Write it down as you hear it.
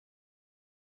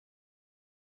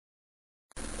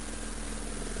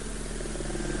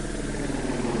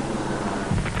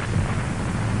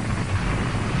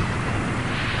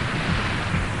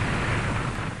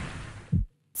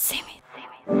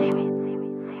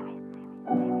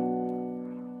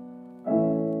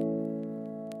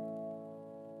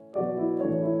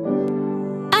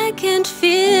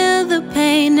feel the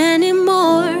pain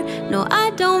anymore. No,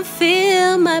 I don't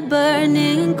feel my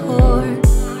burning core.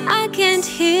 I can't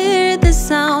hear the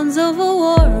sounds of a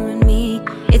war in me.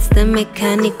 It's the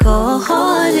mechanical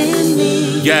heart in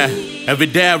me. Yeah, every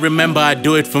day I remember I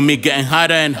do it for me. Getting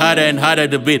harder and harder and harder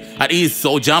to beat. At ease,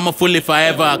 soldier, I'm a fool if I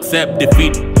ever accept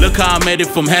defeat. Look how I made it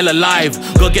from hell alive.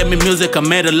 Go get me music, I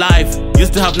made a life.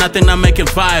 Used to have nothing, I'm making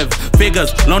 5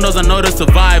 figures. Long as I know to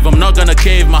survive, I'm not gonna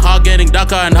cave. My heart getting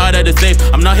darker and harder to save.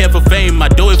 I'm not here for fame, I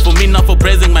do it for me, not for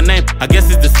praising my name. I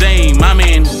guess it's the same, I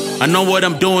mean, I know what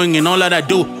I'm doing and all that I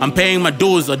do, I'm paying my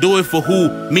dues. I do it for who?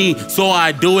 Me. So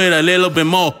I do it a little bit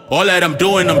more. All that I'm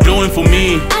doing for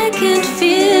me. I can't